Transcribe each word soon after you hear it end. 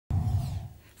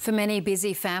For many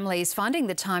busy families, finding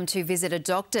the time to visit a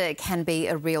doctor can be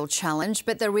a real challenge,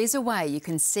 but there is a way you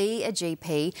can see a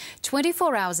GP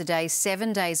 24 hours a day,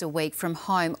 7 days a week from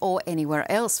home or anywhere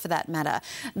else for that matter.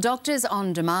 Doctors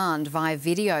on Demand via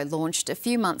video launched a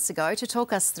few months ago. To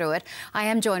talk us through it, I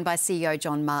am joined by CEO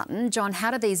John Martin. John,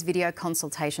 how do these video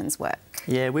consultations work?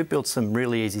 Yeah, we've built some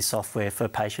really easy software for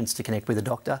patients to connect with a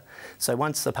doctor. So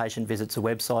once the patient visits a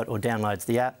website or downloads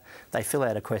the app, they fill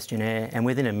out a questionnaire and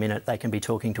within a minute they can be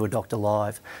talking to a doctor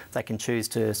live. They can choose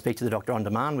to speak to the doctor on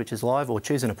demand, which is live, or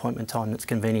choose an appointment time that's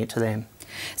convenient to them.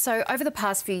 So over the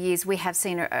past few years we have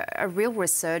seen a real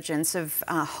resurgence of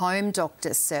home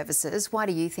doctor services. Why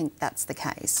do you think that's the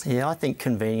case? Yeah, I think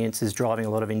convenience is driving a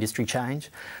lot of industry change.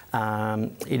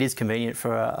 It is convenient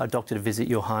for a doctor to visit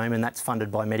your home, and that's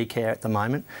funded by Medicare at the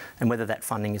moment, and whether that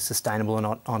funding is sustainable or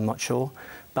not, I'm not sure.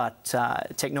 But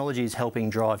technology is helping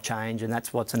drive change, and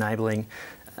that's what's enabling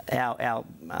our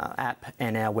app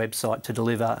and our website to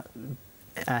deliver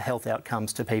health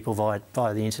outcomes to people via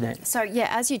the internet. So, yeah,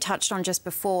 as you touched on just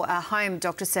before, home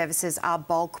doctor services are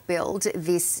bulk billed.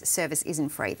 This service isn't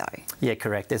free though. Yeah,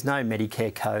 correct. There's no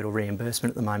Medicare code or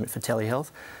reimbursement at the moment for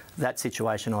telehealth. That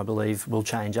situation, I believe, will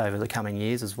change over the coming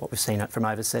years, is what we've seen from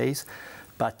overseas.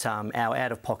 But our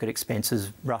out-of-pocket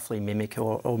expenses roughly mimic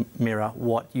or mirror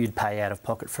what you'd pay out of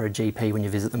pocket for a GP when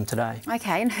you visit them today.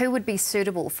 OK, and who would be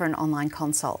suitable for an online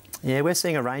consult? Yeah, we're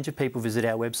seeing a range of people visit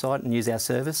our website and use our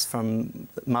service, from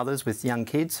mothers with young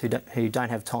kids who don't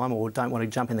have time or don't want to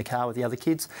jump in the car with the other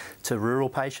kids, to rural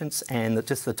patients and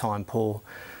just the time poor.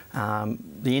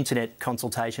 The internet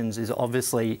consultations is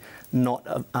obviously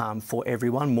not for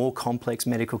everyone. More complex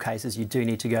medical cases, you do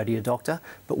need to go to your doctor,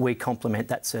 but we complement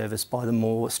that service by the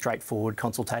more straightforward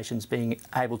consultations being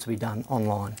able to be done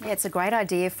online. Yeah, it's a great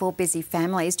idea for busy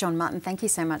families. John Martin, thank you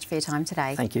so much for your time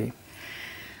today. Thank you.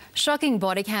 Shocking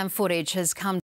body cam footage has come